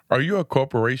Are you a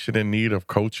corporation in need of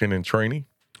coaching and training?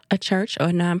 A church or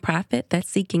nonprofit that's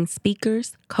seeking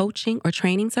speakers, coaching, or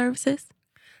training services?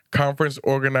 Conference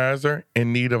organizer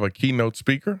in need of a keynote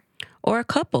speaker? Or a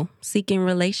couple seeking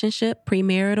relationship,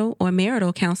 premarital, or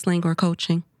marital counseling or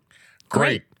coaching?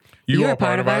 Great. You are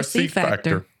part of our C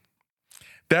Factor.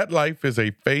 That Life is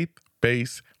a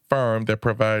faith-based firm that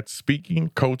provides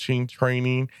speaking, coaching,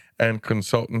 training, and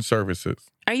consultant services.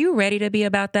 Are you ready to be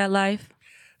about that life?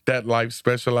 That Life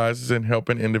specializes in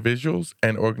helping individuals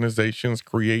and organizations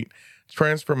create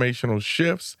transformational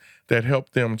shifts that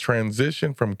help them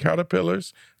transition from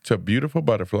caterpillars to beautiful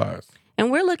butterflies.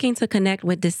 And we're looking to connect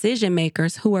with decision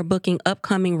makers who are booking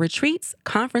upcoming retreats,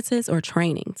 conferences, or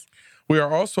trainings. We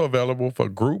are also available for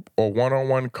group or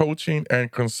one-on-one coaching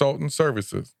and consultant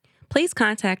services. Please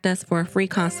contact us for a free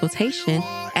consultation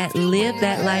at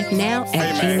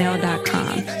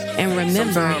livethatlifenow@gmail.com. And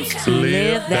remember to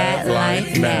live that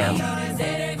life now.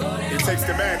 It takes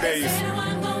the bad days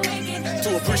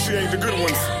to appreciate the good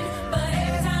ones.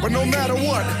 But no matter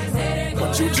what,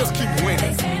 but you just keep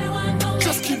winning.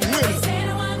 Just keep winning.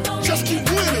 Just keep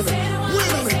winning.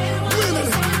 Winning.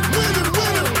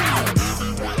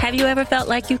 Have you ever felt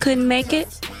like you couldn't make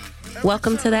it?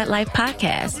 Welcome to That Life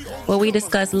podcast, where we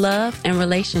discuss love and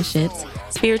relationships,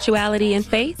 spirituality and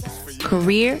faith,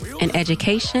 career and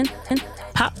education,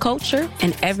 pop culture,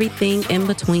 and everything in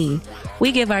between.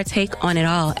 We give our take on it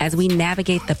all as we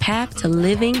navigate the path to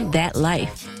living that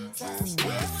life.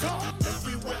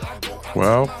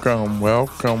 Welcome.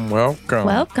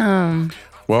 Welcome.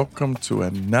 Welcome to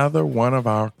another one of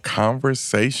our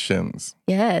conversations.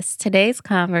 Yes, today's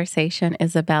conversation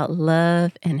is about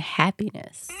love and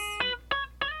happiness.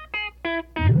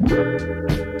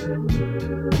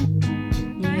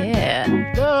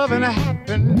 Yeah. Love and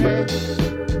happiness.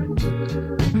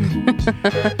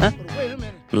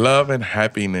 Love and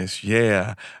happiness.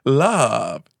 Yeah.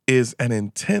 Love is an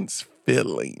intense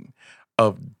feeling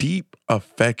of deep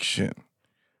affection.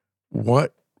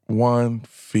 What one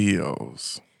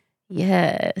feels.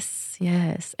 Yes.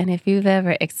 And if you've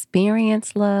ever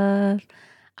experienced love,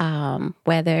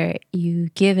 whether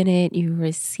you've given it, you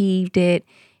received it,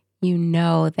 you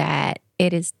know that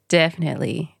it is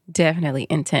definitely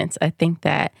intense. I think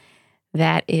that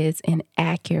is an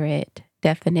accurate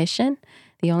definition.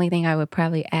 The only thing I would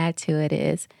probably add to it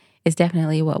is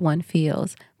definitely what one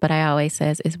feels, but I always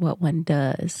says is what one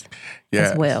does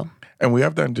as well. And we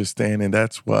have to understand, and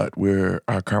that's what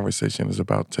our conversation is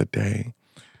about today.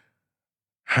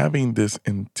 Having this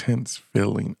intense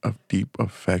feeling of deep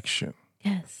affection.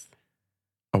 Yes.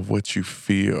 Of what you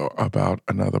feel about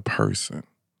another person.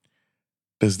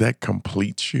 Does that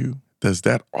complete you? Does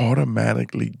that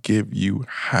automatically give you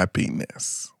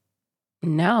happiness?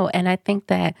 No, and I think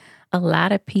that a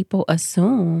lot of people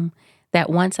assume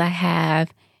that once I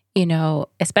have,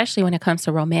 especially when it comes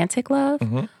to romantic love,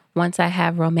 once I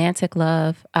have romantic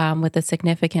love with a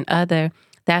significant other,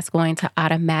 that's going to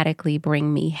automatically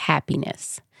bring me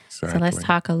happiness. Exactly. So let's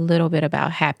talk a little bit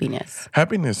about happiness.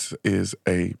 Happiness is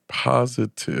a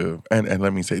positive, and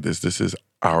let me say this is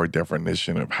our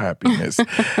definition of happiness.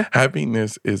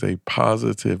 Happiness is a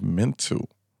positive mental,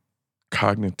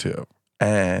 cognitive,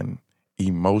 and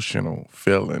emotional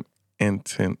feeling,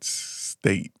 intense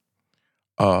state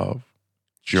of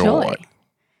joy.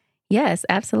 Yes,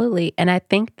 absolutely. And I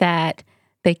think that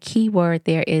the key word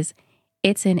there is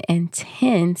it's an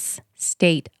intense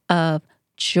state of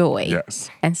joy. Yes.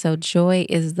 And so joy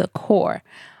is the core.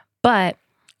 But,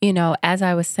 as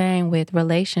I was saying with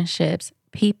relationships,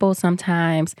 people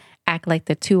sometimes act like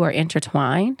the two are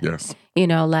intertwined. Yes.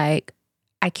 Like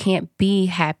I can't be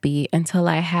happy until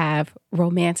I have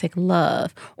romantic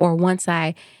love, or once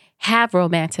I have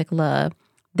romantic love,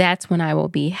 that's when I will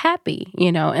be happy,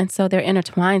 and so they're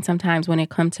intertwined sometimes when it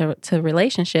comes to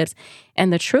relationships.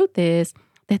 And the truth is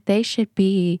that they should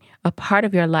be a part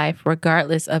of your life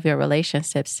regardless of your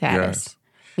relationship status.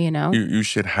 Yes. You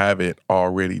should have it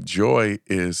already. Joy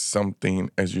is something,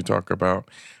 as you talk about,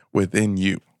 within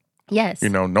you. Yes.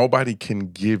 Nobody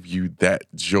can give you that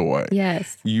joy.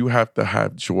 Yes. You have to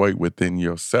have joy within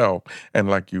yourself. And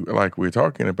like we're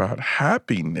talking about,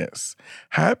 happiness.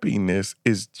 Happiness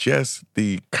is just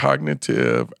the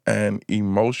cognitive and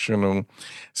emotional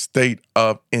state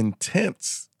of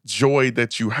intense joy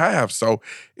that you have. So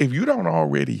if you don't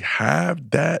already have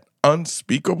that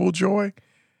unspeakable joy,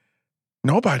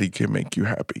 nobody can make you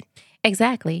happy.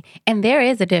 Exactly. And there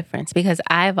is a difference, because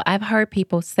I've heard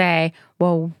people say,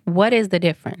 well, what is the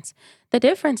difference? The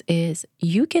difference is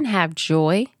you can have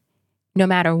joy no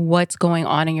matter what's going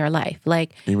on in your life.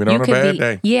 Like Even you on a can bad be,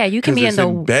 day. yeah, you can 'Cause be in it's the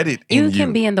embedded in you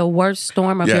can be in the worst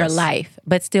storm of your Yes. life,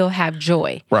 but still have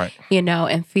joy. Right.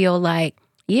 And feel like,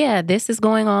 yeah, this is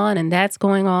going on and that's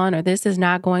going on, or this is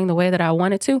not going the way that I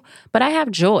want it to, but I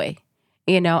have joy.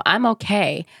 I'm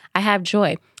okay. I have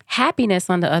joy. Happiness,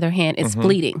 on the other hand, is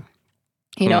fleeting.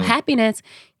 Happiness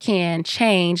can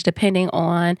change depending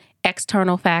on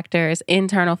external factors,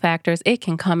 internal factors. It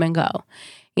can come and go.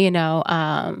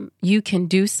 You can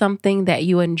do something that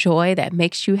you enjoy that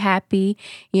makes you happy.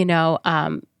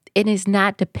 It is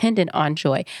not dependent on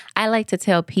joy. I like to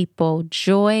tell people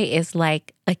joy is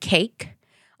like a cake,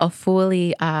 a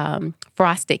fully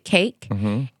frosted cake.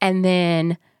 And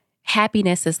then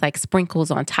happiness is like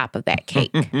sprinkles on top of that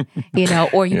cake,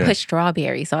 or you put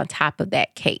strawberries on top of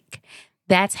that cake.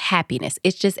 That's happiness.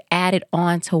 It's just added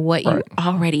on to what you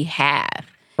already have.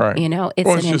 Right. It's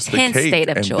or an just intense the cake, state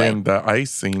of and joy. then the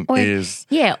icing is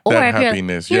or that if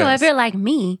happiness. you're, Yes. if you're like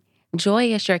me,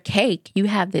 joy is your cake. You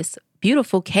have this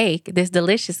beautiful cake, this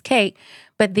delicious cake,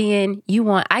 but then you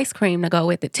want ice cream to go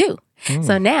with it too.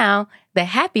 So now the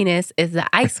happiness is the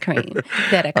ice cream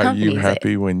that Are accompanies you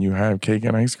happy when you have cake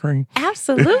and ice cream?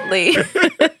 Absolutely.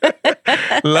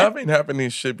 Love and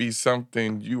happiness should be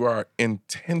something you are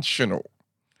intentional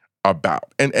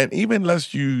about. And even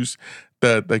let's use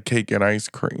the cake and ice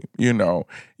cream.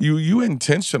 You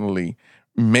intentionally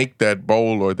make that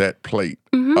bowl or that plate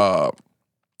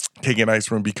cake and ice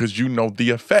cream because you know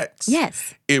the effects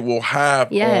Yes. it will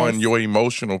have on your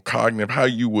emotional, cognitive, how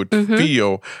you would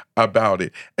feel about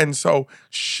it. And so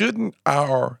shouldn't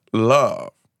our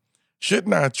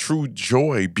true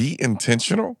joy be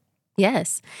intentional?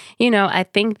 Yes. I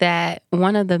think that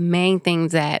one of the main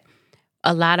things that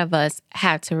a lot of us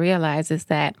have to realize is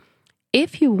that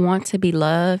if you want to be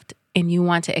loved and you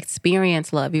want to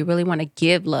experience love, you really want to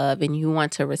give love and you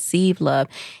want to receive love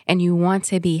and you want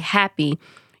to be happy,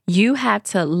 you have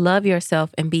to love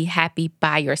yourself and be happy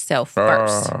by yourself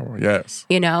first. Oh, yes.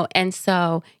 And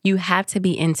so you have to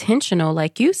be intentional,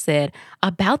 like you said,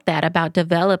 about that, about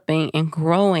developing and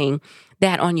growing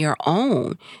that on your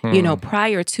own,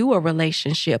 prior to a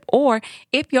relationship. Or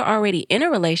if you're already in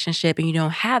a relationship and you don't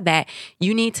have that,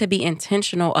 you need to be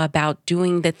intentional about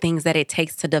doing the things that it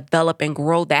takes to develop and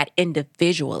grow that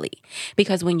individually.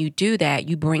 Because when you do that,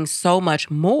 you bring so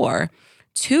much more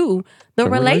to the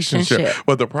relationship.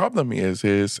 Well, the problem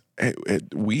is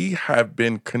we have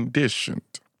been conditioned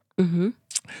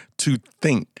to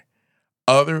think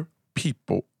other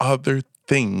people, other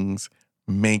things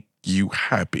make you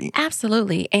happy.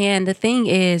 Absolutely. And the thing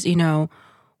is,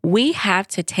 we have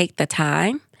to take the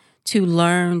time to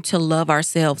learn to love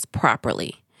ourselves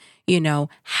properly.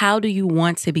 How do you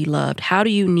want to be loved? How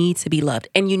do you need to be loved?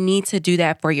 And you need to do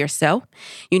that for yourself.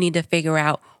 You need to figure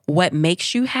out what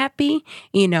makes you happy,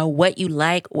 what you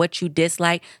like, what you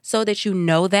dislike, so that you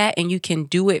know that and you can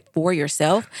do it for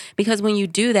yourself. Because when you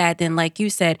do that, then like you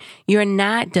said, you're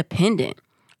not dependent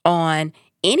on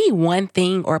any one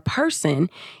thing or person,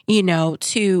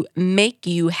 to make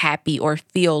you happy or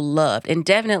feel loved, and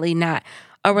definitely not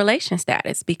a relation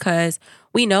status, because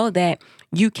we know that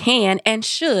you can and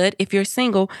should, if you're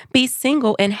single, be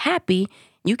single and happy.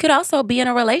 You could also be in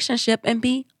a relationship and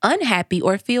be unhappy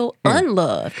or feel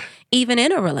unloved, even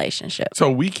in a relationship.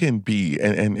 So we can be,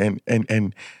 and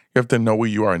you have to know where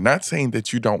you are. Not saying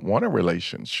that you don't want a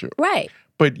relationship. Right.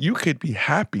 But you could be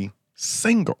happy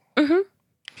single.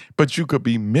 But you could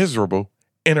be miserable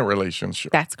in a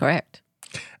relationship. That's correct.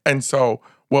 And so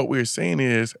what we're saying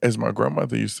is, as my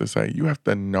grandmother used to say, you have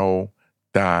to know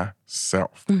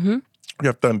thyself. You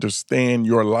have to understand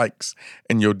your likes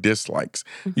and your dislikes.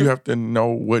 You have to know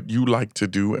what you like to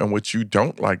do and what you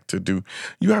don't like to do.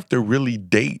 You have to really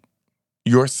date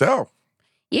yourself.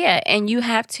 Yeah, and you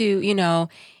have to,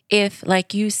 if,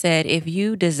 like you said, if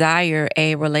you desire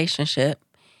a relationship,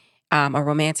 a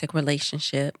romantic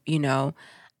relationship,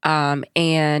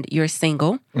 and you're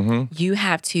single, you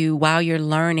have to, while you're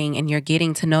learning and you're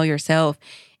getting to know yourself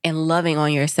and loving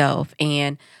on yourself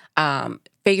and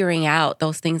figuring out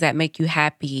those things that make you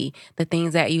happy, the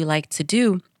things that you like to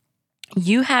do,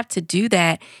 you have to do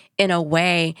that in a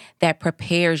way that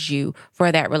prepares you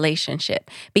for that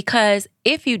relationship. Because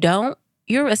if you don't,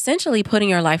 you're essentially putting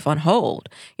your life on hold.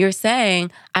 You're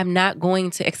saying, I'm not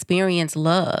going to experience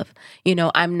love.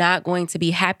 I'm not going to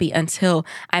be happy until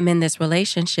I'm in this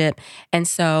relationship. And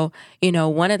so,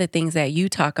 one of the things that you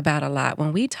talk about a lot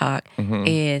when we talk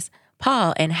is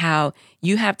Paul, and how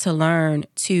you have to learn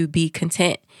to be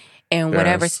content in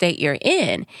whatever state you're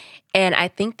in. And I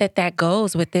think that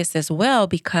goes with this as well,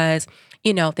 because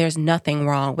there's nothing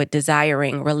wrong with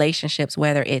desiring relationships,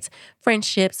 whether it's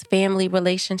friendships, family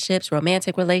relationships,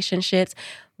 romantic relationships,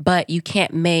 but you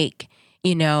can't make,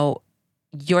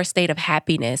 your state of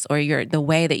happiness or the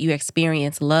way that you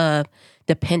experience love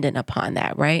dependent upon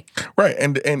that, right? Right.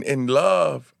 And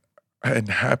love and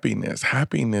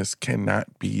happiness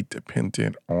cannot be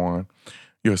dependent on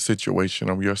your situation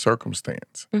or your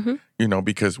circumstance.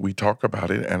 Because we talk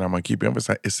about it, and I'm going to keep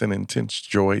emphasizing, it's an intense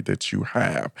joy that you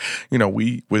have.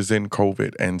 We was in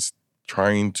COVID and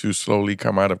trying to slowly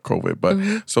come out of COVID, but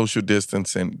social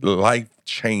distancing, life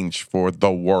changed for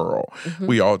the world.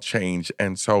 We all changed.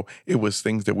 And so it was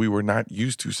things that we were not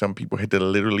used to. Some people had to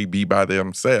literally be by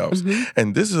themselves.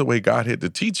 And this is the way God had to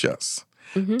teach us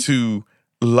to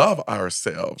love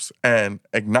ourselves and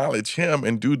acknowledge him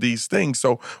and do these things.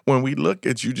 So when we look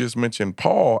at, you just mentioned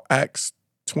Paul, Acts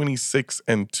 26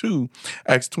 and 2,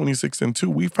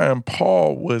 we find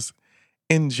Paul was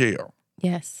in jail.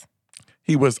 Yes.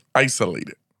 He was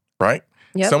isolated, right?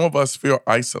 Yep. Some of us feel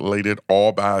isolated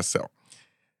all by ourselves.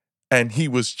 And he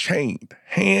was chained,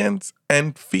 hands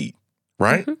and feet,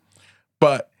 right?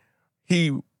 But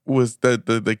he was,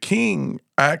 the king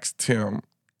asked him,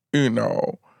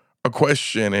 a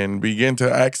question and began to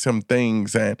ask him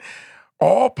things. And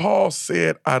all Paul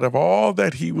said, out of all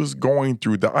that he was going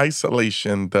through, the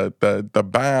isolation, the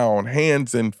bound,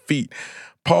 hands and feet,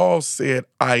 Paul said,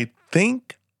 I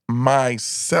think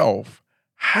myself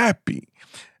happy.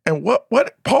 And what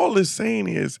Paul is saying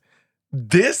is,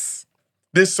 this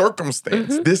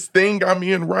circumstance, this thing I'm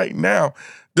in right now,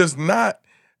 does not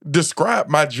describe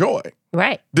my joy.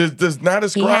 Right. Does not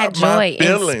describe he had joy my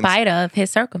feelings. In spite of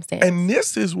his circumstance. And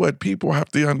this is what people have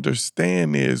to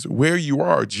understand is where you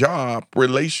are, job,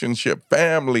 relationship,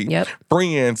 family,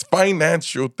 friends,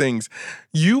 financial things.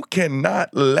 You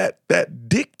cannot let that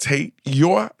dictate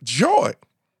your joy.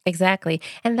 Exactly.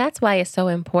 And that's why it's so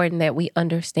important that we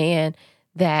understand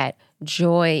that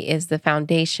joy is the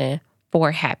foundation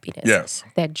for happiness. Yes.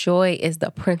 That joy is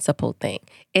the principal thing.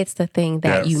 It's the thing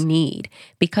that you need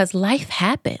because life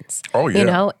happens. Oh,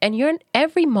 yeah. And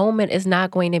every moment is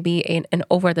not going to be an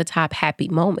over-the-top happy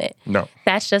moment. No.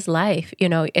 That's just life.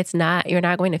 It's not, you're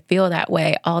not going to feel that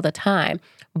way all the time.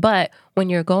 But when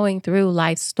you're going through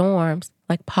life's storms,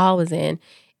 like Paul was in,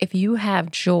 if you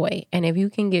have joy and if you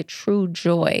can get true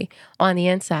joy on the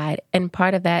inside, and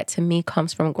part of that to me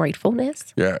comes from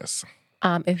gratefulness. Yes.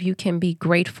 If you can be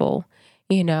grateful,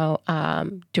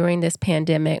 during this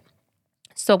pandemic.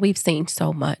 So we've seen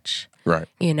so much. Right.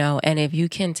 And if you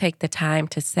can take the time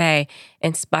to say,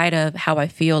 in spite of how I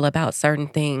feel about certain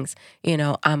things,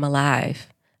 I'm alive,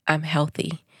 I'm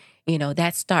healthy.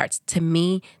 That starts, to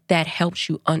me, that helps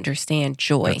you understand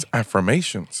joy. That's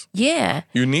affirmations. Yeah.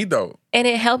 You need those. And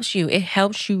it helps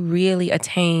you really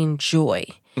attain joy.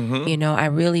 I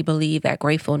really believe that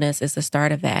gratefulness is the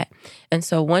start of that. And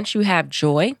so once you have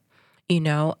joy,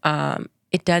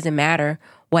 it doesn't matter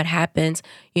what happens,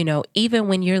 even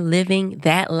when you're living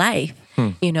that life,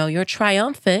 you're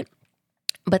triumphant,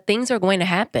 but things are going to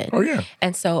happen. Oh, yeah.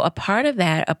 And so a part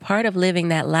of living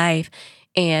that life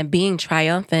and being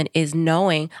triumphant is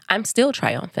knowing I'm still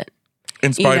triumphant.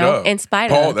 In spite of. In spite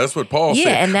Paul, of. that's what Paul said.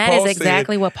 Yeah, and that Paul is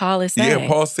exactly what Paul is saying. Yeah,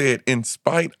 Paul said, in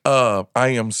spite of, I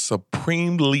am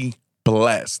supremely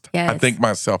blessed. Yes. I think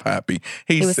myself happy.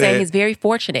 He was saying he's very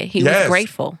fortunate. He was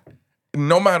grateful.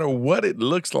 No matter what it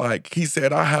looks like, he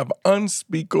said, I have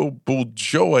unspeakable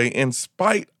joy in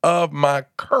spite of my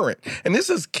current. And this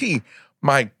is key.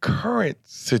 My current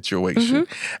situation.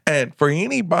 And for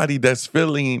anybody that's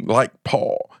feeling like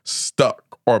Paul,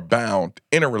 stuck or bound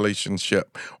in a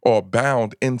relationship or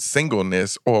bound in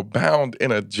singleness or bound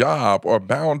in a job or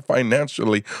bound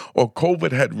financially or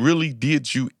COVID had really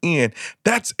did you in,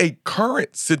 that's a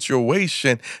current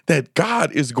situation that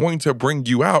God is going to bring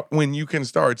you out when you can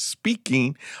start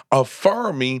speaking,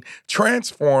 affirming,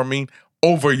 transforming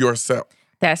over yourself.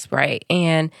 That's right.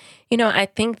 And, I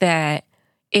think that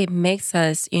it makes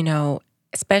us,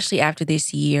 especially after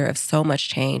this year of so much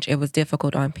change, it was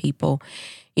difficult on people,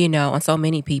 on so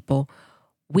many people.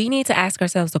 We need to ask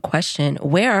ourselves the question,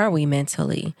 where are we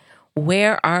mentally?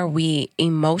 Where are we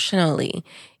emotionally?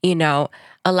 A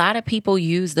lot of people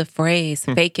use the phrase,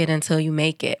 fake it until you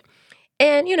make it.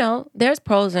 And, there's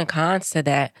pros and cons to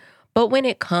that. But when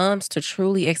it comes to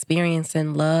truly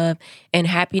experiencing love and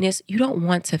happiness, you don't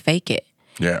want to fake it.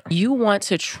 Yeah. You want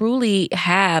to truly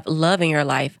have love in your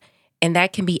life, and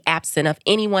that can be absent of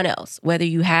anyone else, whether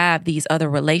you have these other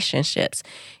relationships.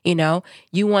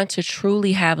 You want to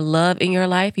truly have love in your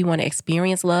life. You want to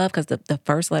experience love because the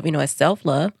first love, is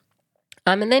self-love.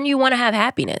 And then you want to have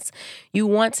happiness. You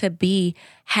want to be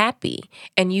happy,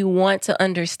 and you want to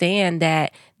understand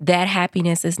that that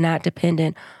happiness is not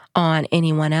dependent on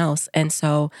anyone else. And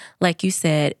so, like you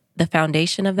said, the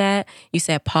foundation of that, you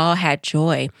said Paul had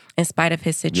joy in spite of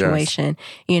his situation,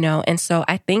 and so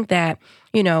I think that,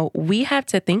 we have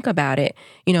to think about it.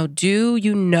 Do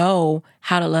you know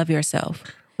how to love yourself?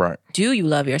 Right. Do you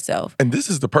love yourself? And this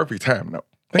is the perfect time, though.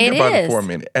 Think about it for a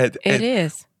minute. It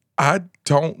is. I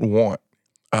don't want,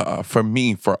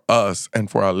 for us, and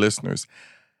for our listeners,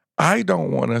 I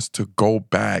don't want us to go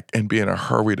back and be in a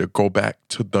hurry to go back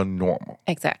to the normal.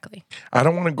 Exactly. I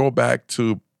don't want to go back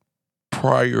to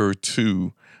prior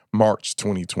to March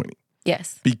 2020.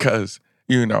 Yes. Because,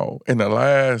 in the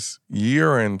last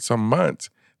year and some months,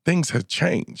 things have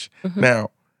changed. Mm-hmm.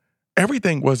 Now,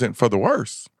 everything wasn't for the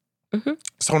worse. Mm-hmm.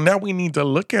 So now we need to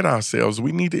look at ourselves.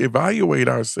 We need to evaluate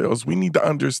ourselves. We need to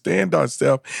understand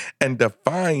ourselves and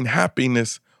define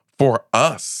happiness for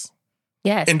us.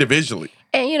 Yes. Individually.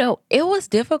 And, it was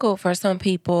difficult for some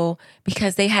people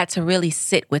because they had to really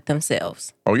sit with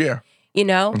themselves. Oh, yeah.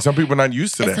 And some people are not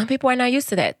used to that. Some people are not used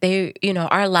to that. They,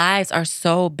 our lives are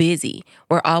so busy.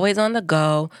 We're always on the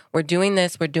go. We're doing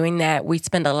this, we're doing that. We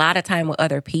spend a lot of time with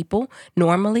other people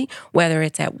normally, whether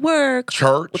it's at work,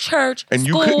 church, and school,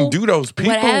 you couldn't do those.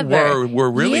 People whatever.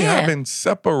 were really having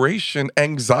separation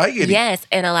anxiety. Yes,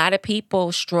 and a lot of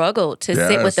people struggle to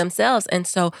sit with themselves. And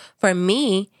so for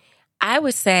me, I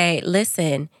would say,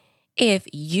 listen, if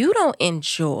you don't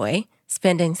enjoy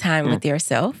spending time with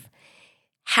yourself,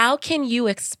 how can you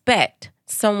expect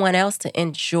someone else to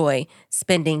enjoy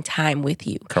spending time with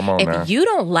you? Come on now. If you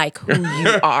don't like who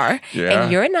you are Yeah.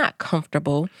 and you're not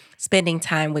comfortable spending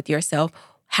time with yourself,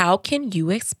 how can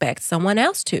you expect someone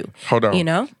else to? Hold on.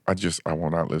 I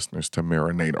want our listeners to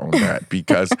marinate on that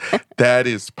because that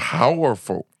is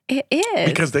powerful. It is.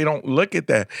 Because they don't look at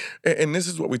that. And this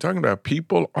is what we're talking about.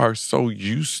 People are so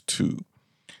used to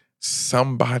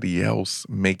somebody else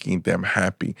making them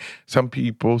happy. Some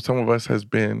of us has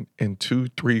been in 2,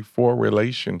 3, 4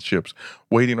 relationships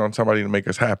waiting on somebody to make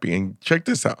us happy. And check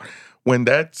this out. When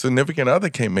that significant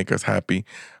other can't make us happy,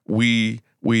 we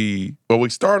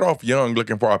start off young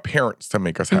looking for our parents to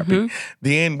make us happy. Mm-hmm.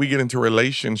 Then we get into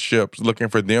relationships looking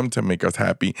for them to make us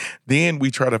happy. Then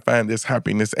we try to find this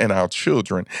happiness in our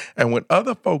children. And when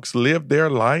other folks live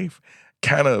their life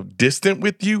kind of distant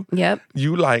with you,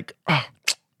 you like,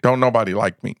 don't nobody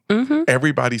like me. Mm-hmm.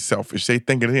 Everybody's selfish. They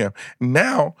think of them.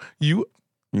 Now, you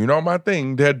know my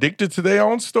thing. They're addicted to their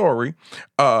own story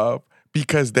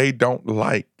because they don't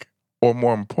like, or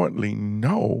more importantly,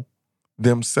 know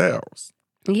themselves.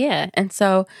 Yeah. And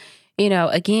so,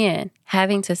 again,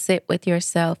 having to sit with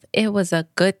yourself, it was a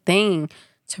good thing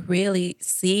to really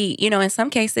see, in some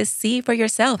cases, see for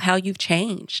yourself how you've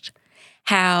changed,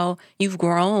 how you've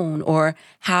grown, or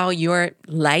how your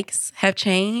likes have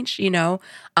changed,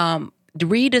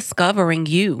 rediscovering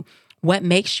you, what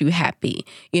makes you happy,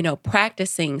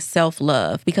 practicing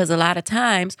self-love, because a lot of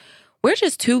times we're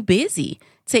just too busy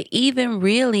to even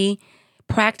really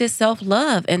practice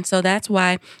self-love. And so that's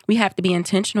why we have to be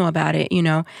intentional about it,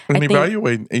 And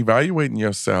evaluating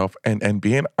yourself and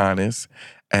being honest.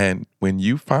 And when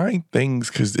you find things,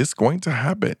 because it's going to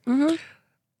happen, mm-hmm.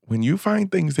 when you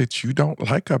find things that you don't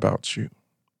like about you,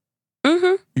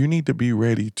 mm-hmm. you need to be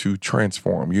ready to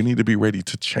transform. You need to be ready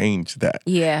to change that.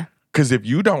 Yeah. Because if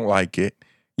you don't like it,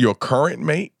 your current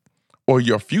mate or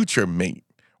your future mate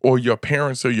or your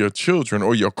parents or your children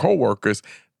or your coworkers,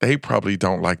 they probably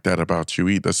don't like that about you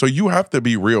either. So you have to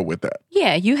be real with that.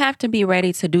 Yeah, you have to be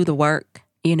ready to do the work,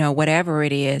 whatever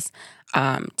it is,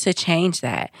 to change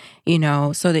that,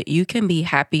 so that you can be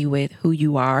happy with who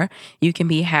you are. You can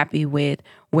be happy with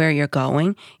where you're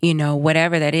going,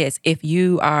 whatever that is. If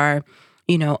you are,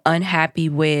 unhappy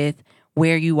with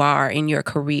where you are in your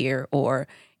career or,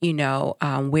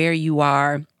 where you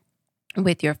are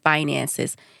with your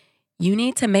finances, you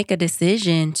need to make a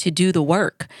decision to do the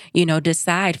work,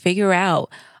 decide, figure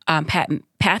out,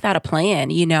 path out a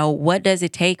plan, what does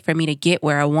it take for me to get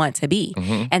where I want to be?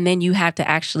 Mm-hmm. And then you have to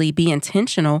actually be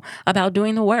intentional about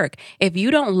doing the work. If you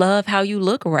don't love how you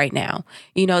look right now,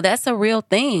 that's a real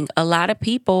thing. A lot of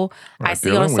people I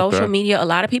see on social media, a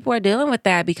lot of people are dealing with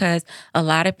that because a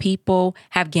lot of people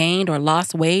have gained or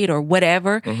lost weight or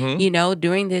whatever, mm-hmm.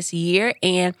 During this year,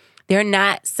 and they're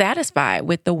not satisfied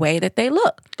with the way that they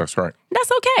look. That's right. That's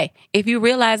okay if you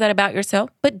realize that about yourself,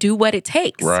 but do what it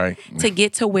takes to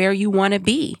get to where you want to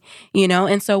be,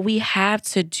 And so we have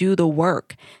to do the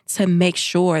work to make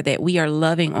sure that we are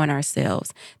loving on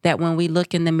ourselves, that when we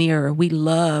look in the mirror, we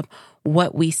love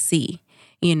what we see,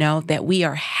 that we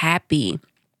are happy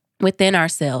within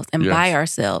ourselves and by Yes.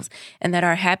 ourselves, and that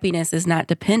our happiness is not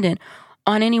dependent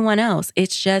on anyone else.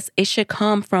 It's just, it should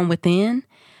come from within.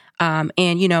 And,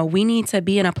 we need to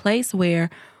be in a place where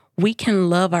we can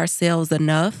love ourselves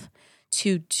enough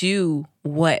to do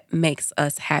what makes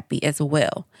us happy as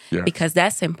well. Yes. Because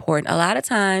that's important. A lot of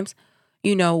times,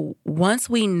 once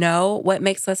we know what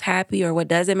makes us happy or what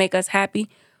doesn't make us happy,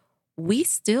 we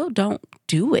still don't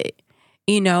do it,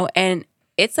 and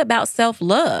it's about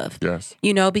self-love, Yes.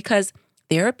 because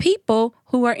there are people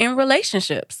who are in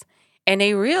relationships and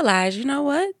they realize, you know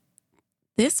what?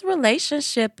 This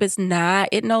relationship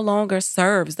it no longer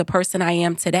serves the person I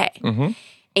am today. Mm-hmm.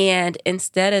 And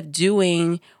instead of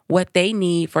doing what they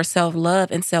need for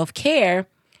self-love and self-care,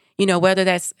 whether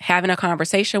that's having a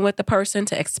conversation with the person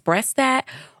to express that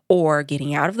or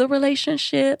getting out of the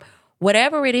relationship,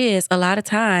 whatever it is, a lot of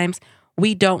times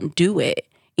we don't do it,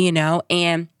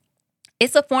 and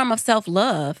it's a form of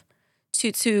self-love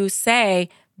to say,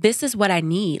 this is what I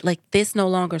need. Like, this no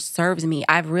longer serves me.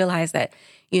 I've realized that,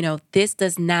 this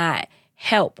does not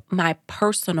help my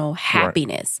personal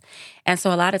happiness. Right. And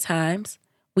so a lot of times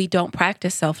we don't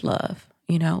practice self-love.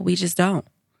 We just don't.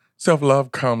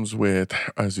 Self-love comes with,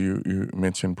 as you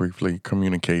mentioned briefly,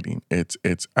 communicating.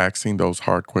 It's asking those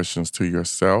hard questions to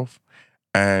yourself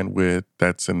and with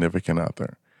that significant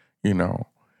other.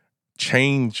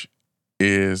 Change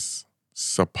is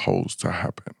supposed to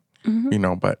happen,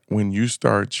 Mm-hmm. but when you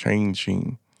start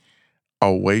changing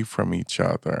away from each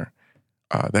other,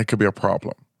 that could be a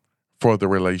problem for the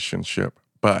relationship.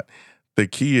 But the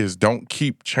key is, don't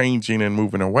keep changing and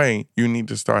moving away. You need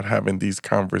to start having these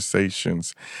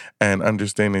conversations and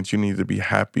understand that you need to be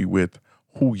happy with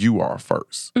who you are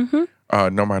first.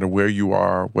 Mm-hmm. No matter where you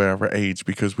are, whatever age,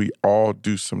 because we all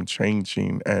do some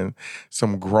changing and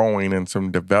some growing and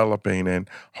some developing, and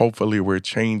hopefully we're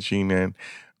changing and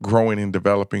growing and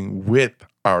developing with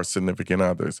our significant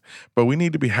others. But we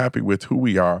need to be happy with who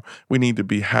we are. We need to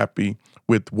be happy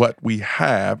with what we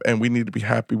have, and we need to be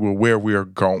happy with where we are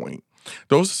going.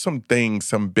 Those are some things,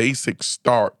 some basic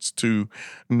starts to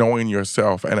knowing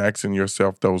yourself and asking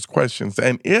yourself those questions.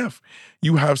 And if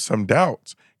you have some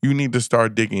doubts, you need to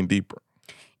start digging deeper.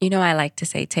 I like to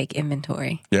say, take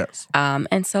inventory. Yes.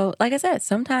 And so, like I said,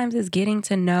 sometimes it's getting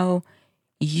to know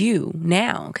you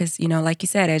now. Because, like you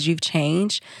said, as you've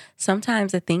changed,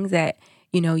 sometimes the things that,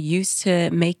 used to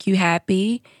make you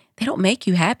happy, they don't make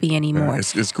you happy anymore.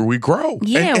 We grow.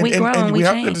 Yeah, we grow and we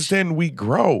have change. to understand we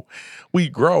grow. We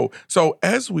grow. So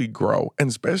as we grow, and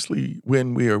especially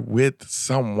when we are with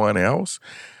someone else,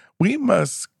 we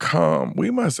must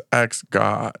ask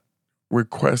God,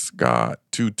 request God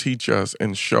to teach us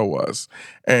and show us,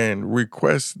 and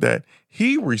request that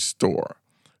He restore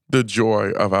the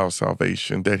joy of our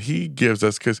salvation, that He gives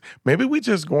us, because maybe we're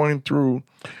just going through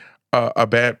a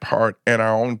bad part in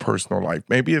our own personal life.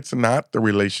 Maybe it's not the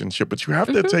relationship, but you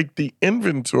have to take the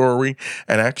inventory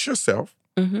and ask yourself,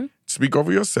 speak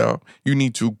over yourself. You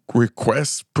need to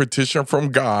request petition from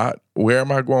God. Where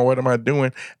am I going? What am I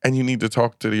doing? And you need to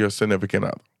talk to your significant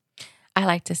other. I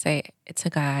like to say to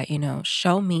God,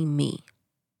 show me.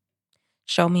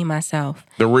 Show me myself.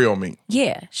 The real me.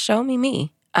 Yeah, show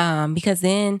me. Because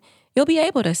then you'll be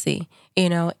able to see,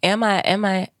 am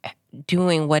I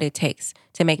doing what it takes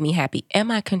to make me happy?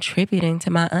 Am I contributing to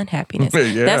my unhappiness?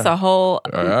 Yeah. That's a whole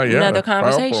another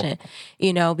conversation,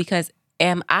 powerful. Because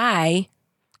am I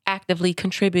actively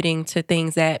contributing to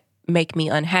things that make me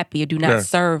unhappy or do not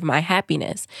serve my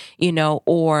happiness,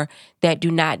 or that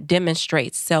do not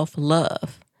demonstrate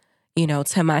self-love,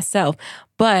 to myself.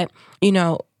 But,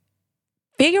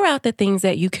 figure out the things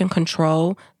that you can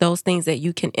control, those things that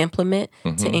you can implement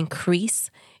to increase,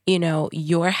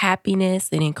 your happiness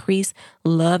and increase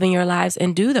love in your lives,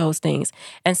 and do those things.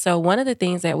 And so one of the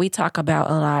things that we talk about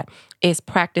a lot is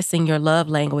practicing your love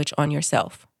language on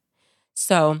yourself.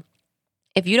 So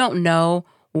if you don't know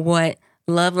what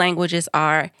love languages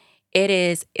are,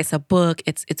 it's a book,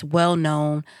 it's well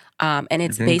known, and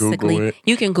it's basically,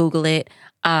 you can Google it,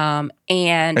 and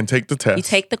take the test. You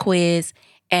take the quiz,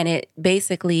 and it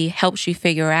basically helps you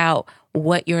figure out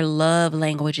what your love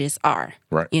languages are.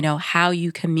 Right. How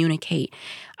you communicate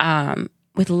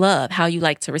with love, how you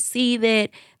like to receive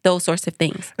it, those sorts of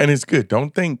things. And it's good.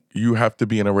 Don't think you have to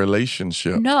be in a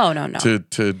relationship. No. To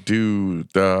do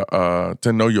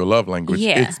to know your love language.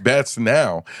 Yeah. It's best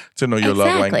now to know your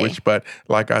love language. But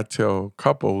like I tell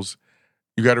couples,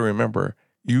 you got to remember,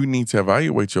 you need to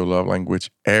evaluate your love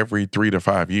language every 3 to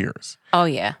 5 years. Oh,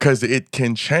 yeah. Because it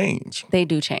can change. They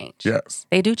do change. Yes.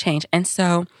 They do change. And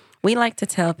so we like to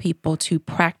tell people to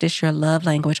practice your love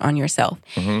language on yourself.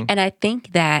 And I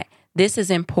think that this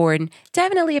is important,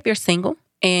 definitely if you're single.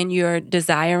 and you're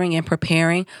desiring and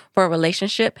preparing for a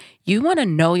relationship, you want to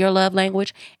know your love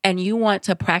language and you want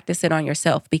to practice it on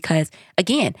yourself because,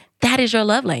 again, that is your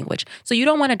love language. So you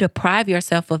don't want to deprive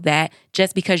yourself of that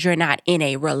just because you're not in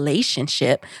a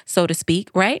relationship, so to speak,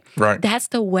 right? Right. That's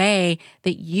the way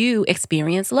that you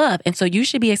experience love. And so you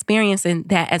should be experiencing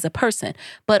that as a person.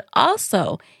 But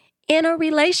also in a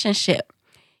relationship,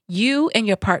 you and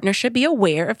your partner should be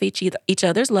aware of each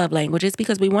other's love languages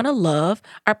because we want to love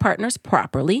our partners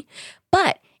properly.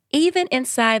 But even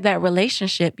inside that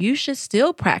relationship, you should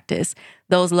still practice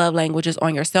those love languages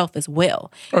on yourself as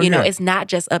well. You know, it's not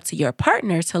just up to your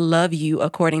partner to love you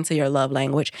according to your love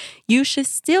language. You should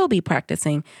still be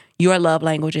practicing your love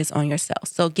languages on yourself.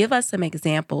 So give us some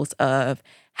examples of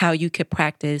how you could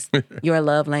practice your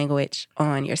love language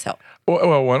on yourself.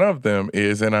 Well, one of them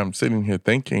is, and I'm sitting here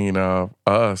thinking of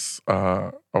us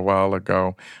a while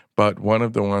ago, but one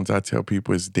of the ones I tell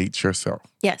people is date yourself.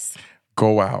 Yes.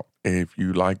 Go out. If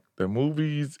you like the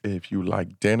movies, if you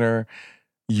like dinner,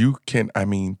 you can,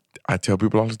 I tell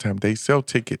people all the time, they sell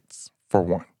tickets for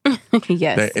one.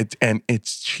 Yes.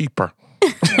 It's cheaper.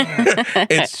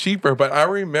 It's cheaper. But I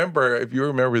remember, if you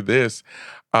remember this,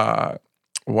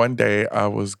 one day I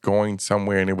was going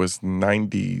somewhere and it was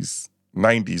 90s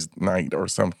night or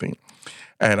something.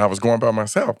 And I was going by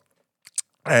myself.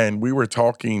 And we were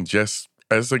talking just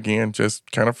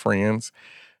kind of friends.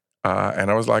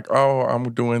 And I was like, oh,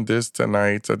 I'm doing this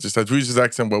tonight. So we just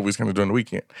asked him what we was going to do on the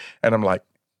weekend. And I'm like,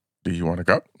 do you want to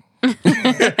go?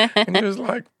 And he was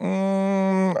like,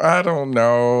 I don't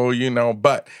know,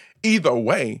 but either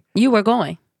way. You were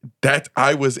going. That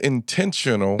I was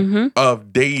intentional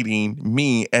of dating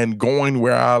me and going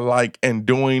where I like and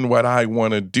doing what I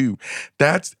want to do.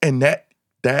 That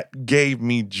gave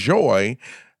me joy,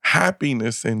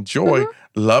 happiness and joy,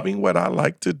 loving what I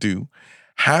like to do,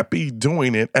 happy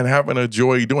doing it and having a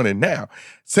joy doing it. Now,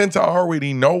 since I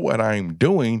already know what I'm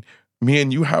doing, me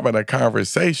and you having a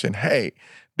conversation, hey,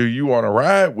 do you want to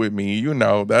ride with me?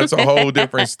 That's a whole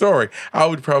different story. I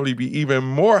would probably be even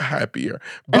more happier.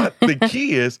 But the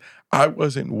key is I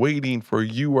wasn't waiting for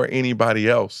you or anybody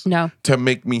else to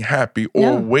make me happy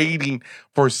or waiting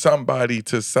for somebody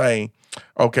to say,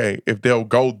 okay, if they'll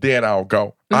go, then I'll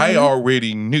go. I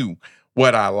already knew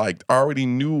what I liked. I already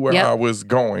knew where I was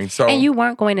going. And you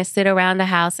weren't going to sit around the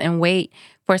house and wait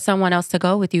for someone else to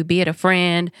go with you, be it a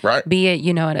friend, be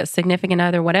it, a significant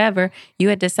other, whatever. You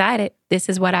had decided, this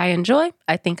is what I enjoy.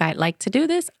 I think I'd like to do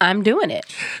this. I'm doing it.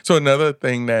 So another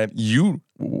thing that you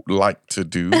like to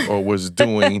do or was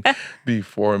doing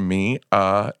before me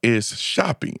is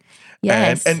shopping.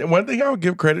 Yes. And one thing I'll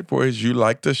give credit for is you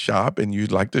like to shop and you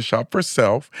like to shop for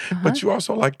self, but you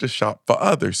also like to shop for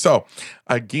others. So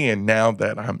again, now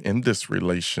that I'm in this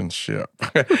relationship,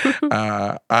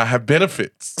 I have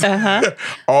benefits.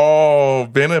 All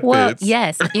benefits. Well,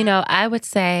 yes. I would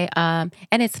say, and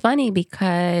it's funny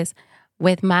because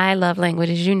with my love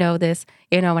languages, this,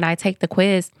 when I take the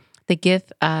quiz, the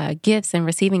gifts and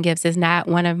receiving gifts is not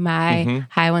one of my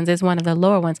high ones, it's one of the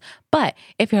lower ones. But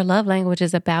if your love language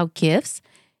is about gifts,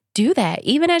 do that.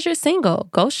 Even as you're single,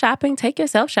 go shopping, take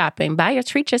yourself shopping,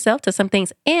 treat yourself to some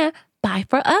things and buy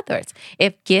for others.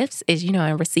 If gifts is,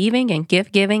 and receiving and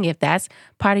gift giving, if that's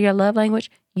part of your love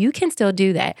language, you can still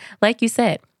do that. Like you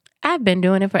said, I've been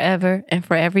doing it forever and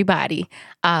for everybody.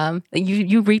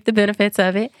 You reap the benefits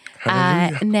of it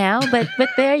now, but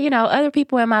there, other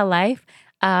people in my life,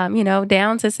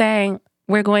 down to saying,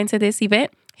 we're going to this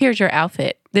event. Here's your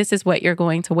outfit. This is what you're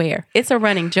going to wear. It's a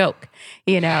running joke,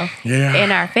 in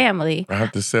our family. I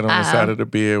have to sit on the side of the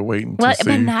bed waiting to see.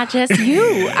 But not just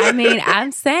you.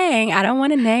 I'm saying, I don't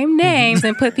want to name names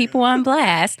and put people on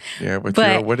blast. Yeah,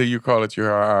 but what do you call it?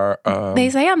 You're our... they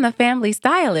say I'm the family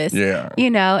stylist. Yeah.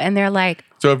 And they're like...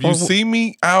 So if you see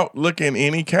me out looking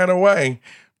any kind of way...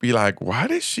 be like, why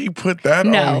did she put that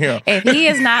on him? If he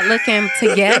is not looking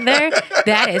together,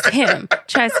 that is him.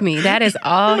 Trust me, that is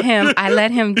all him. I let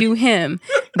him do him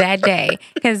that day.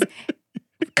 Because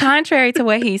contrary to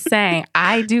what he's saying,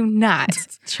 I do not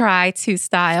try to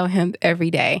style him every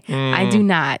day. I do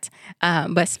not.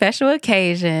 But special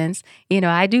occasions,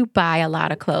 I do buy a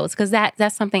lot of clothes because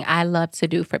that's something I love to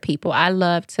do for people. I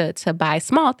love to buy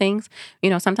small things.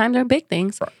 Sometimes they're big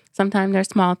things. Sometimes they're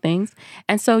small things.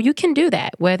 And so you can do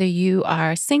that, whether you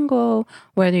are single,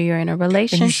 whether you're in a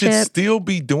relationship. And you should still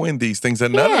be doing these things.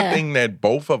 Another thing that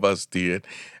both of us did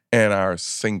in our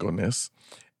singleness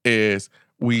is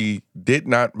we did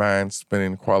not mind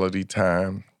spending quality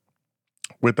time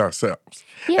with ourselves.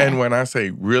 Yeah. And when I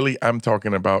say really, I'm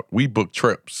talking about we booked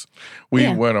trips.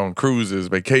 We went on cruises,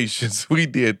 vacations. We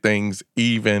did things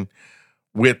even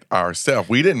with ourselves.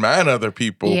 We didn't mind other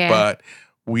people, but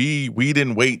we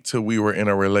didn't wait till we were in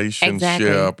a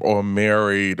relationship or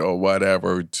married or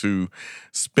whatever to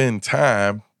spend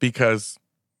time because,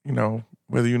 you know,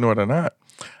 whether you know it or not,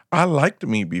 I liked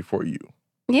me before you.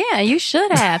 Yeah, you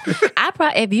should have.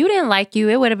 If you didn't like you,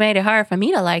 it would have made it hard for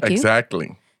me to like you.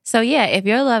 Exactly. So yeah, if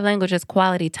your love language is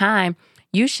quality time,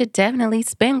 you should definitely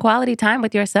spend quality time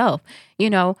with yourself. You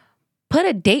know, put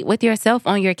a date with yourself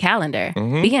on your calendar.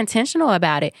 Mm-hmm. Be intentional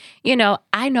about it. You know,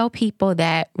 I know people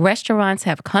that restaurants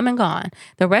have come and gone.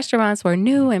 The restaurants were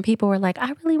new and people were like,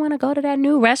 I really want to go to that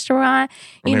new restaurant,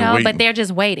 you know, but they're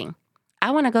just waiting. I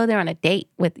want to go there on a date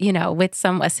with, you know, with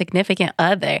a significant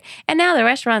other. And now the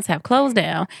restaurants have closed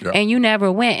down and you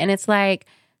never went. And it's like,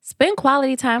 spend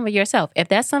quality time with yourself. If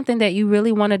that's something that you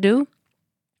really want to do,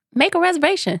 make a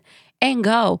reservation and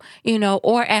go, you know,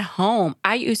 or at home.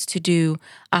 I used to do,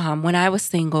 when I was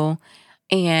single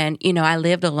and, you know, I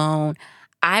lived alone,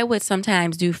 I would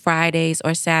sometimes do Fridays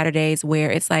or Saturdays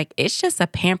where it's like, it's just a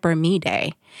pamper me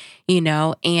day, you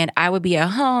know, and I would be at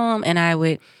home and I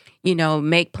would, you know,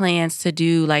 make plans to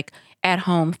do like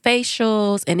at-home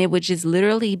facials, and it would just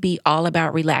literally be all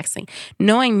about relaxing.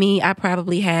 Knowing me, I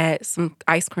probably had some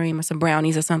ice cream or some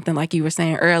brownies or something like you were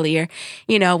saying earlier,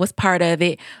 you know, was part of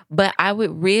it. But I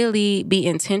would really be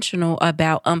intentional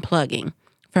about unplugging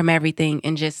from everything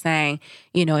and just saying,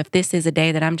 you know, if this is a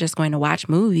day that I'm just going to watch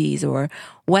movies or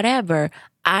whatever,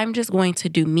 I'm just going to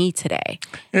do me today.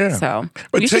 Yeah. So,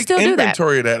 but you should take still do that.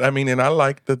 inventory of that. I mean, and I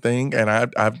like the thing, and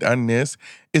I've done this,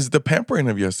 is the pampering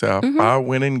of yourself. Mm-hmm. I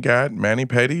went and got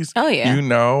mani-pedis, Oh, yeah. you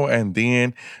know, and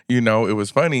then, you know, it was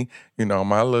funny, you know,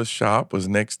 my little shop was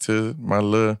next to my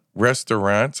little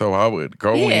restaurant, so I would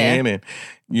go in and,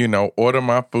 you know, order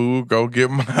my food, go get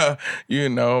my, you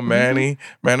know,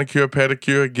 manicure,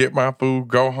 pedicure, get my food,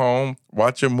 go home,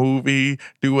 watch a movie,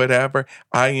 do whatever.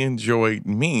 I enjoyed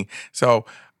me. So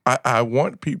I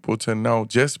want people to know,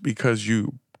 just because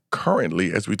you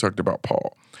currently, as we talked about,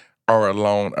 Paul, are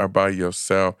alone or by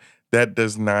yourself, that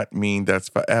does not mean that's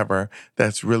forever.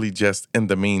 That's really just in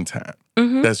the meantime.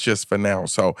 Mm-hmm. That's just for now.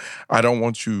 So I don't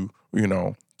want you, you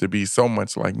know, to be so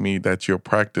much like me that you're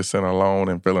practicing alone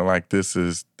and feeling like this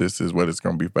is what it's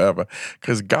going to be forever.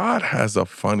 Because God has a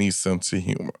funny sense of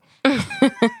humor.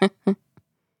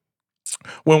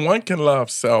 When one can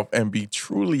love self and be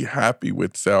truly happy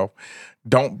with self,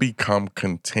 don't become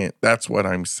content. That's what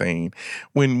I'm saying.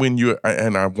 When you,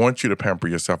 and I want you to pamper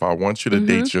yourself. I want you to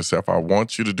date yourself. I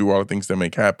want you to do all the things that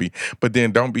make happy. But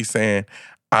then don't be saying,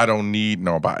 I don't need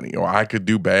nobody, or I could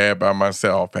do bad by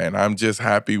myself, and I'm just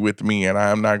happy with me, and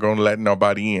I'm not going to let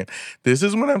nobody in. This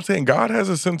is what I'm saying. God has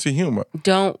a sense of humor.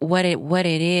 What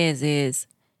it is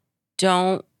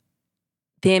don't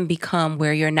then become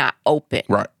where you're not open.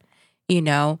 Right. You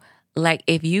know, like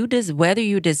if you're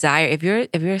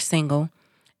single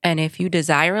and if you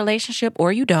desire a relationship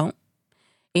or you don't,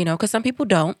 you know, because some people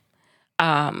don't,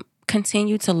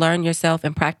 continue to learn yourself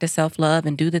and practice self-love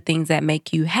and do the things that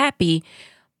make you happy,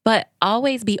 but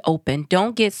always be open.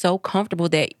 Don't get so comfortable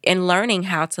that in learning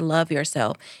how to love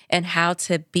yourself and how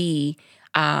to be,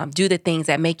 do the things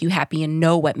that make you happy and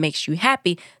know what makes you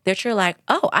happy, that you're like,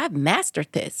 oh, I've mastered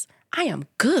this. I am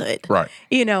good. Right.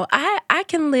 You know, I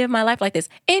can live my life like this.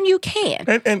 And you can.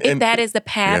 And if that is the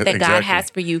path that God has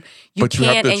for you, you but can, you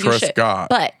have to and trust you should. God.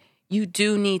 But you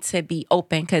do need to be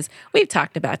open, because we've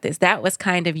talked about this. That was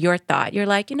kind of your thought. You're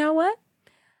like, you know what?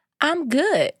 I'm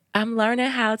good. I'm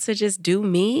learning how to just do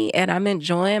me, and I'm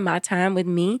enjoying my time with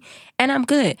me, and I'm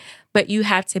good. But you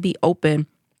have to be open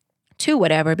to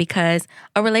whatever, because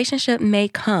a relationship may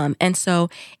come. And so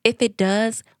if it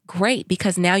does, great,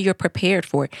 because now you're prepared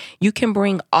for it. You can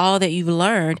bring all that you've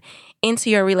learned into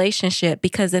your relationship,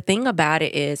 because the thing about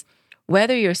it is,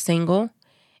 whether you're single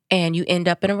and you end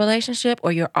up in a relationship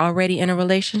or you're already in a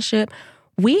relationship,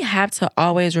 we have to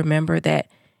always remember that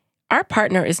our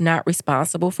partner is not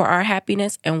responsible for our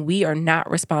happiness, and we are not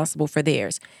responsible for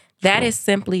theirs. That is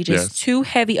simply just too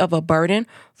heavy of a burden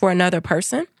for another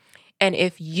person. And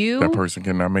if that person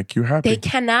cannot make you happy. They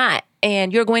cannot.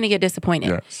 And you're going to get disappointed.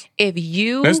 Yes. If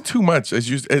you... That's too much.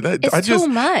 Too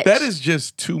much. That is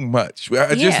just too much.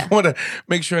 I just want to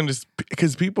make sure,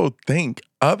 because people think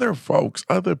other folks,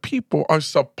 other people are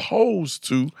supposed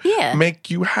to make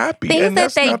you happy. Things and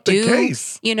that's that they not do, the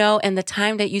case. You know, and the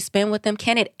time that you spend with them,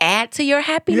 can it add to your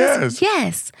happiness?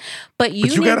 Yes. But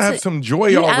you got to have some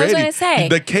joy already. I was going to say.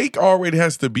 The cake already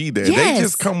has to be there. Yes. They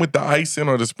just come with the icing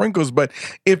or the sprinkles. But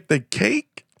if the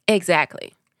cake...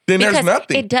 Exactly. Then because there's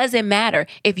nothing. It doesn't matter.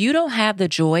 If you don't have the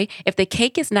joy, if the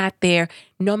cake is not there,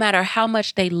 no matter how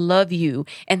much they love you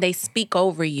and they speak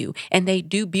over you and they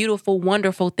do beautiful,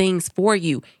 wonderful things for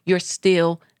you, you're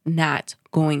still not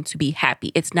going to be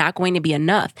happy. It's not going to be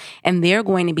enough. And they're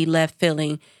going to be left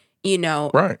feeling,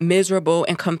 Right. miserable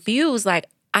and confused. Like,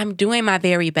 I'm doing my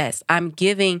very best. I'm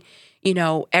giving,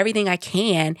 everything I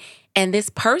can. And this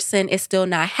person is still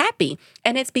not happy.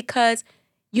 And it's because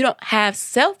you don't have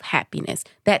self-happiness,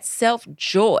 that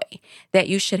self-joy that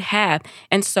you should have.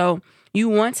 And so you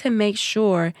want to make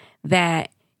sure that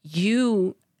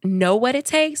you know what it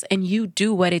takes and you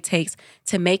do what it takes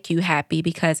to make you happy,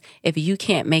 because if you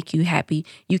can't make you happy,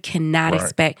 you cannot Right.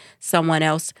 expect someone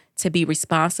else to be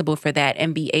responsible for that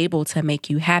and be able to make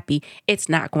you happy. It's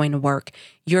not going to work.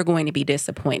 You're going to be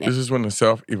disappointed. This is when the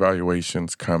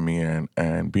self-evaluations come in,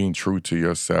 and being true to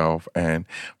yourself and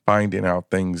finding out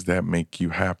things that make you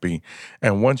happy.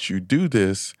 And once you do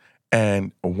this,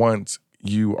 and once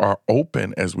you are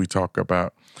open, as we talk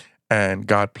about, and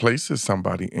God places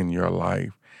somebody in your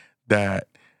life that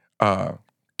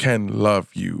can love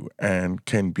you and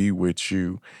can be with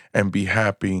you and be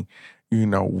happy,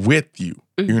 with you,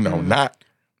 not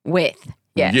With,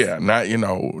 yes. yeah, not,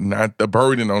 not the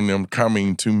burden on them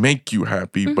coming to make you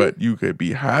happy, but you could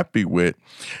be happy with.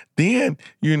 Then,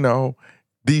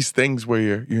 these things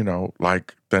where,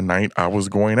 like the night I was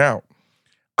going out,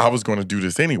 I was going to do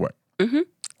this anyway.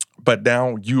 But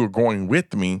now you are going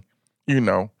with me,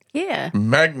 Yeah.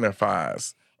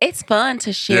 magnifies. It's fun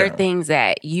to share Yeah. things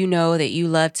that you know that you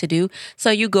love to do. So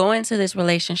you go into this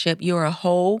relationship, you're a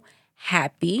whole,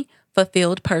 happy,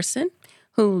 fulfilled person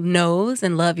who knows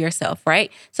and love yourself,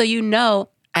 right? So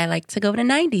I like to go to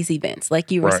 90s events, like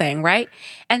you were Right. saying, right?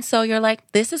 And so you're like,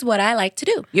 this is what I like to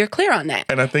do. You're clear on that.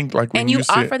 And I think like when And you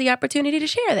said offer the opportunity to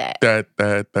share that.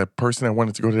 that person that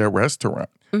wanted to go to that restaurant,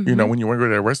 when you want to go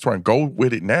to that restaurant, go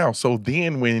with it now. So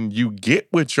then when you get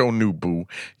with your new boo,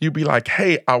 you be like,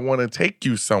 hey, I want to take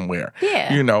you somewhere.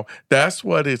 Yeah. That's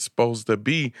what it's supposed to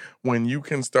be, when you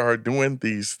can start doing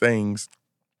these things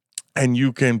and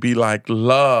you can be like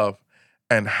love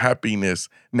and happiness,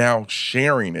 now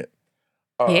sharing it.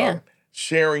 Yeah.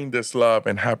 Sharing this love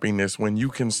and happiness when you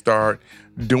can start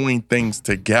doing things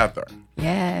together,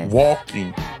 Yes.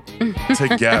 walking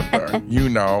together,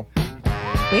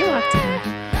 We walk together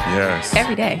Yes.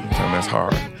 every day. And that's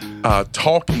hard.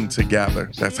 Talking together.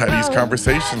 That's how these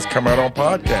conversations come out on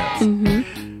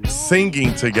podcasts.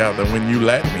 Singing together when you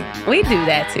let me. We do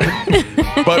that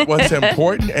too. But what's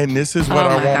important, and this is what Oh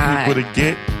I my want God. people to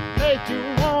get,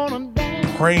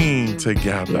 praying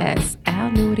together. Yes.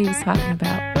 Al knew what he was talking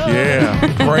about. Yeah,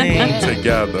 praying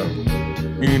together.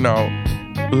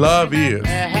 Love is.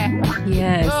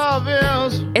 Yes. Love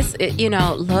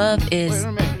is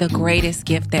the greatest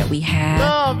gift that we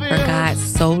have. For God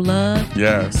so loved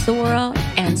Yes. the world.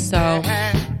 And so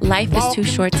life is too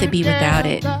short to be without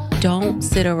it. Don't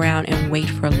sit around and wait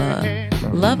for love.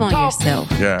 Love on yourself.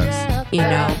 Yes.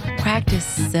 Practice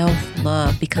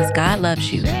self-love because God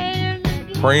loves you.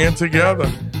 Praying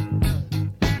together.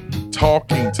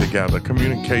 Talking together.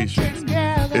 Communication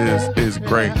is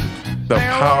great. The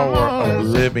power of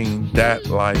living that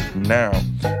life now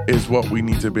is what we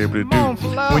need to be able to do.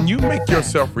 When you make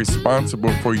yourself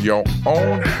responsible for your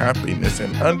own happiness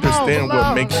and understand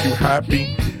what makes you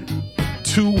happy,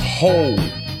 two whole,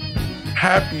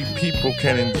 happy people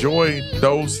can enjoy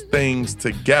those things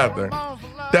together.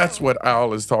 That's what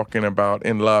Al is talking about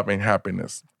in love and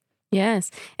happiness.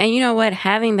 Yes. And you know what?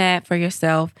 Having that for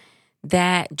yourself,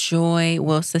 that joy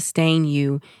will sustain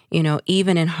you,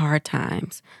 even in hard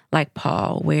times, like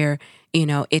Paul, where,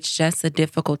 it's just a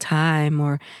difficult time,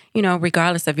 or,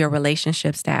 regardless of your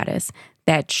relationship status,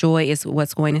 that joy is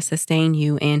what's going to sustain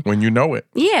you. And When you know it.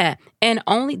 yeah, and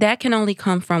that can only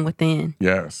come from within,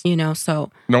 Yes.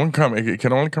 so It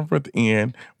can only come from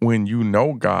within when you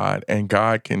know God, and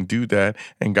God can do that,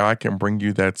 and God can bring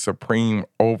you that supreme,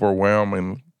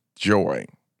 overwhelming joy.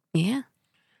 yeah,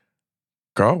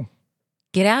 Go.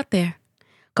 get out there,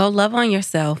 go love on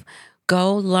yourself.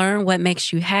 Go learn what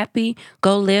makes you happy.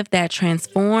 Go live that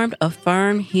transformed,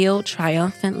 affirmed, healed,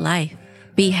 triumphant life.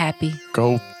 Be happy.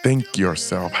 Go think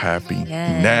yourself happy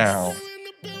Yes. now.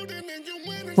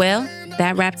 Well,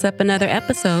 that wraps up another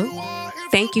episode.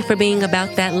 Thank you for being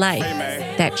about that life,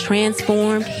 that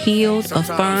transformed, healed,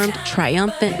 affirmed,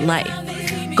 triumphant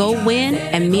life. Go win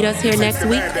and meet us here next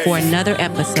week for another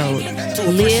episode.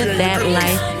 Live that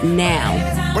life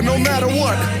now. But no matter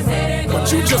what, but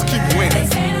you just keep winning.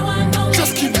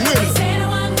 Just keep winning.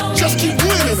 Just keep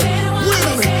winning.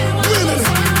 Winning.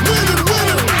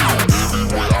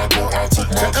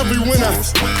 To every winner,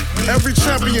 every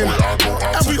champion,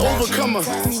 every overcomer.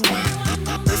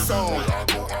 This song.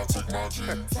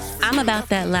 I'm about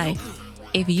that life.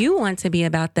 If you want to be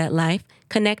about that life,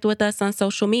 connect with us on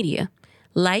social media.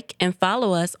 Like and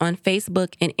follow us on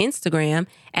Facebook and Instagram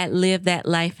at Live That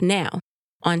Life Now,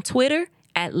 on Twitter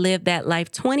at Live That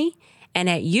Life 20, and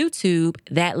at YouTube,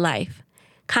 That Life.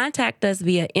 Contact us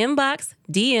via inbox,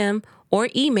 DM, or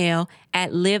email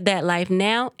at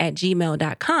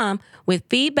livethatlifenow@gmail.com with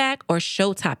feedback or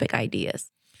show topic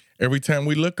ideas. Every time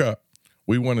we look up,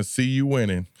 we want to see you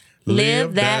winning.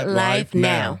 Live that life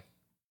now.